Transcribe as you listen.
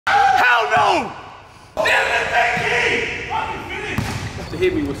Damn it, Becky! Fucking finish! You have to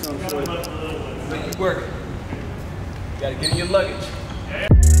hit me with some sort of. Make it work. You gotta get in your luggage.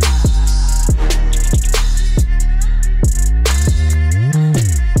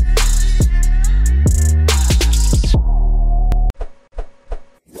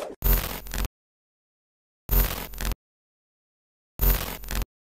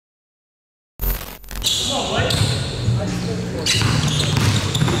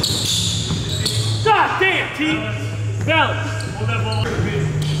 God damn, team! Balance. Hold that ball.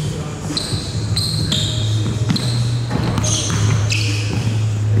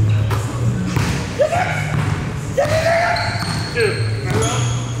 Two.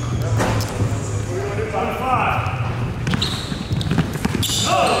 On 5.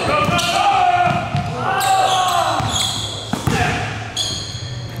 Go, go, go, go!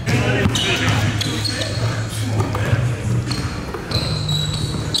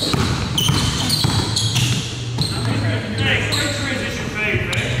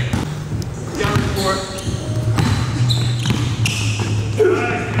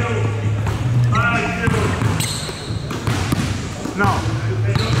 No.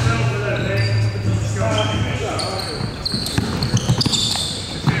 Hey, don't settle for that, man. Let's go.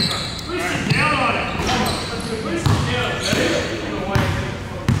 Please sit down on it. Please sit down, man.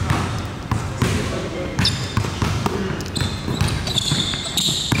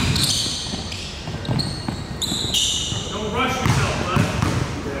 Don't rush yourself, bud.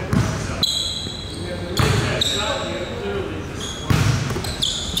 Don't rush yourself. Make that shot, you literally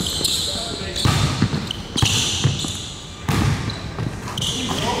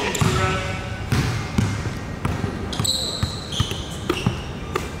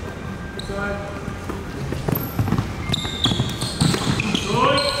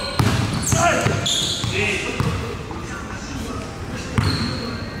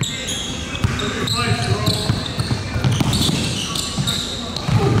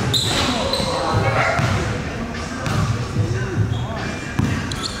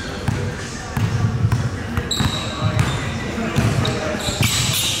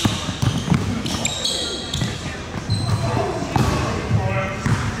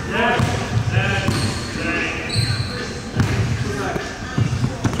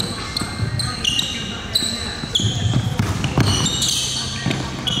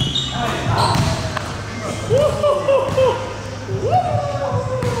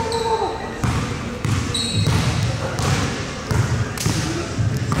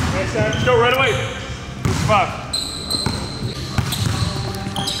just go right away. It's 5.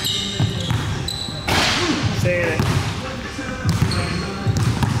 Saying it.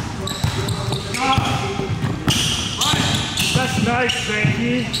 That's nice, thank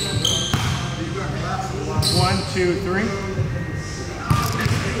you. 1, 2, 3.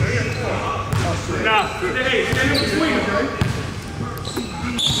 Nah, hey, stand in between, okay?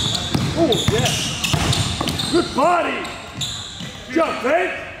 Oh, yeah. Good body. Jump,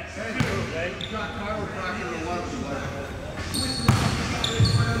 Hank.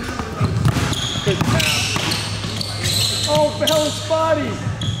 Good tap. Oh, balanced body.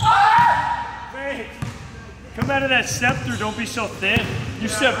 Hank, come out of that step through. Don't be so thin. You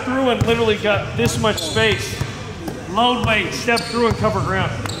step through and literally got this much space. Load weight, step through and cover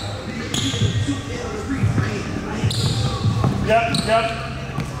ground. Yep, yep.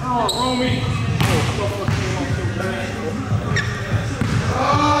 Oh, Romy.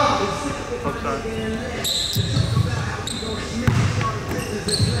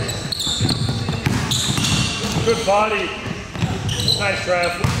 Good body. Nice,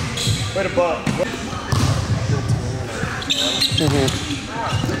 Trav. Way to butt. Good hands!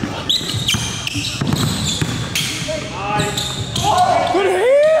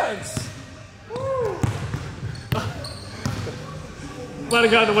 Might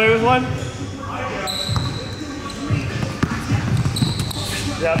have gotten away with one.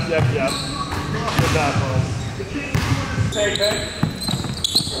 Yep, yep, yep. Good job, Mom. Take it.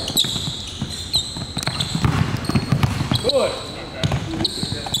 Good.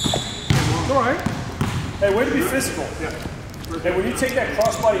 It's all right. Hey, way to be physical. Hey, when you take that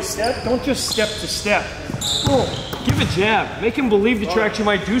crossbody step, don't just step to step. Oh, give a jab. Make him believe that you actually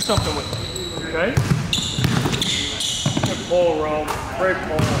might do something with it. Okay? Good pull, Rome. Great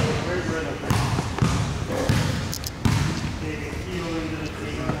pull. Great rhythm.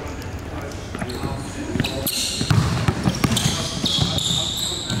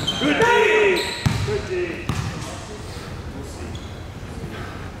 Good D. Good D.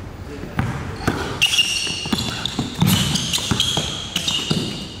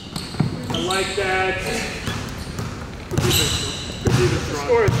 I like that. The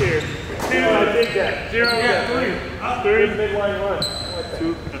score is here. I dig that. Zero, yeah, three. Midline run. Like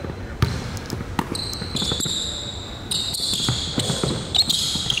two.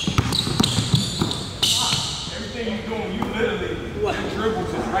 Everything you're doing, you literally dribble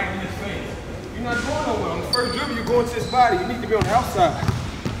just right in his face. You're not going nowhere. On the first dribble, you're going to his body. You need to be on the outside.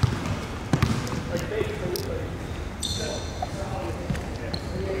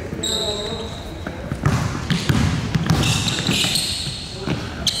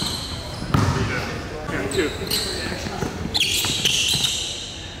 Two.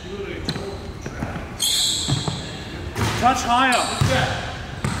 Touch higher. What's that?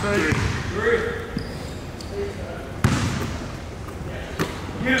 Three.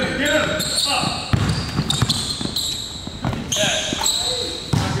 Get him. Up.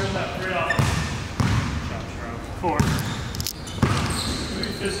 Four.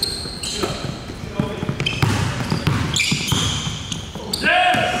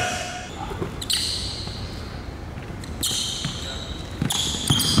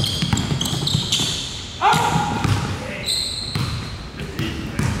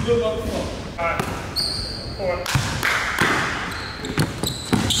 Alright. Four.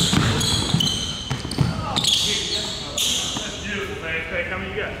 That's beautiful, man. Okay, how many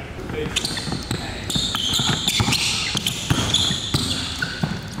you got?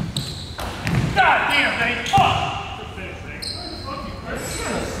 God damn, man. Fuck!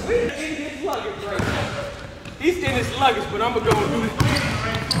 He's in his luggage right now. He's in his luggage, but I'm going to go and do this.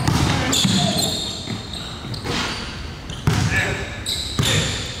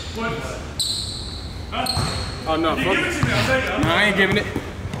 Oh no, fuck it. No, I ain't giving it.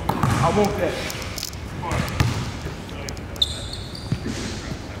 I want that.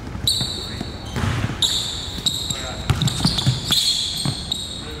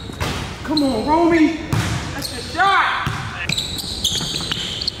 Come on, Romy. That's the shot.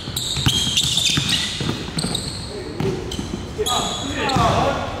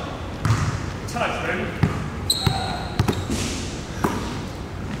 Touch, baby.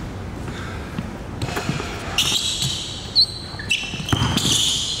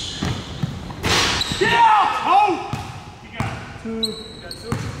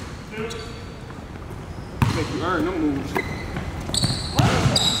 Make you earn them moves.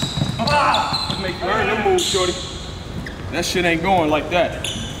 Make you earn them moves, shorty. That shit ain't going like that.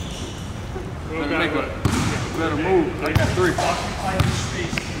 Better make a better move. I got three. Occupy your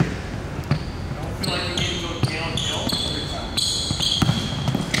space here. Don't feel like you need to go downhill every time.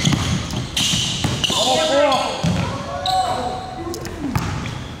 Oh,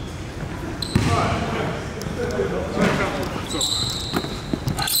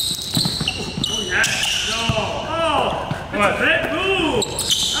 what? That move!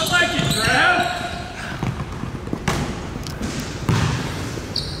 I like it, Trav!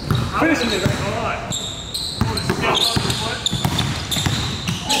 Finishing it. Come on.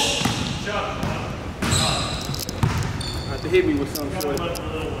 Have to hit me with something short.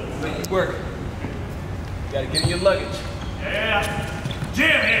 Make it work. You gotta get in your luggage. Yeah.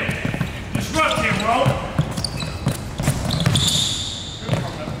 Jam him. Disrupt him, bro.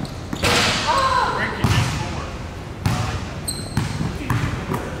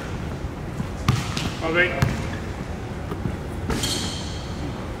 Okay.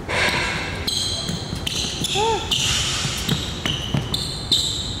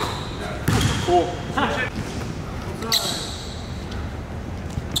 Cool.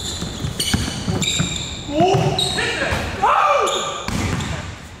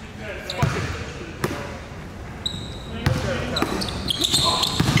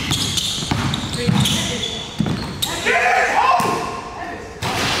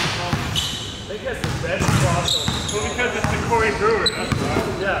 Well, because it's the Corey Brewer, that's right.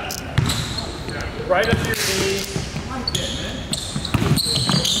 Yeah. Right up to your knees.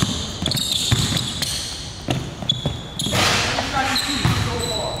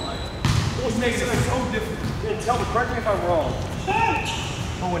 What makes it so different? Yeah, tell me, correct me if I'm wrong.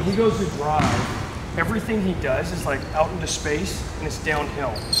 But when he goes to drive, everything he does is like out into space and it's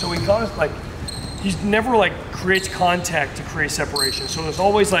downhill. So he goes like, he's never like creates contact to create separation. So there's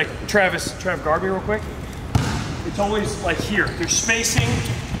always like, Trav, guard me real quick. It's always like here, there's spacing,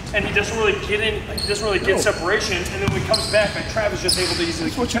 and he doesn't really get in, like, he doesn't really get separation, and then when he comes back, like Trav is just able to easily.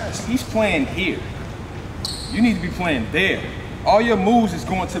 He's playing here. You need to be playing there. All your moves is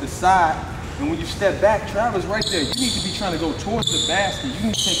going to the side, and when you step back, Travis right there. You need to be trying to go towards the basket. You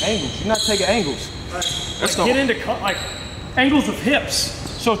need to take angles. You're not taking angles. That's like, get into like angles of hips.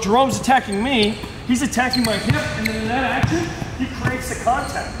 So if Jerome's attacking me, he's attacking my hip, and then in that action, he creates the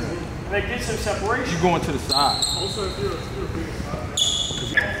contact, and that gives him separation. You're going to the side. Also, if you're a big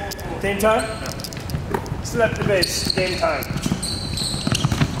Game time? Slap the bass. Game time.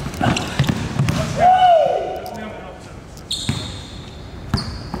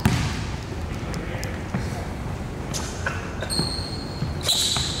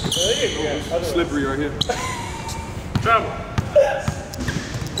 There you go. Slippery right here. Travel.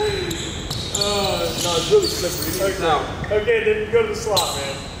 No, it's really slippery. Okay, then go to the slot,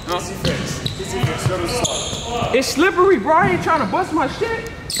 man. Easy fix. Easy fix. Go to the slot. It's slippery, bro. I ain't trying to bust my shit.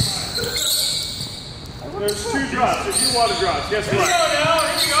 There's 2 drops. There's 2 water drops. Guess what? Here we go now.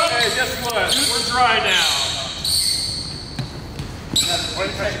 Here we go. Hey, guess what? We're dry now. Why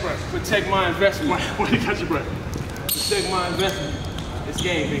do you catch your breath? Protect my investment. Why do you catch your breath? Protect my investment. It's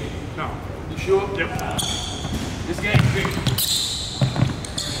game, big. No. You sure? Yep. This game, big.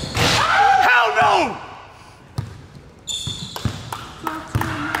 Hell no!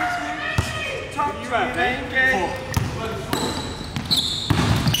 You right, man.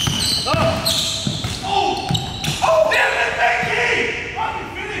 Oh, damn it, Becky! Fucking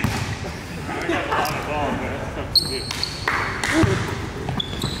finish! I got a lot of ball, man.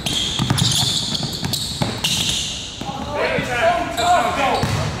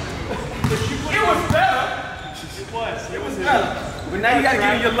 It was better. But now you gotta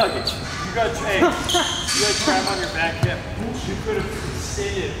get in your luggage. You got a crab on your back hip. You could have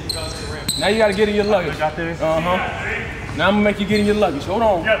stayed it and got the rim. Now you gotta get in your luggage. Got there? Now I'm gonna make you get in your luggage. Hold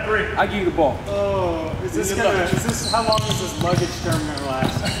on. You got 3. I give you the ball. Oh, how long is this luggage term gonna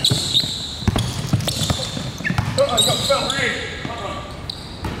last?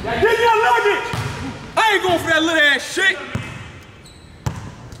 Get in your luggage! I ain't going for that little ass shit.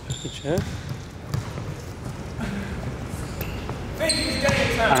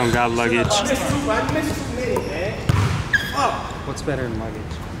 I don't got luggage. I missed too many, man. What's better than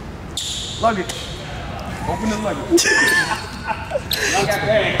luggage? Luggage. Open the luggage. Y'all got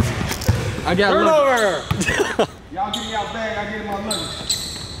bags. I got luggage. Y'all give me y'all bag, I give my luggage.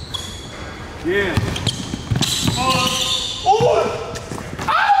 Yeah. Oh!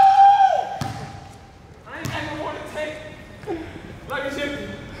 I ain't got no more to take. Luggage empty.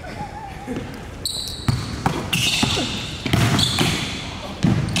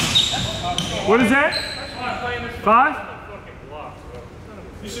 What is that? 5?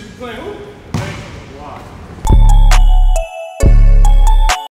 You should be playing who? Block.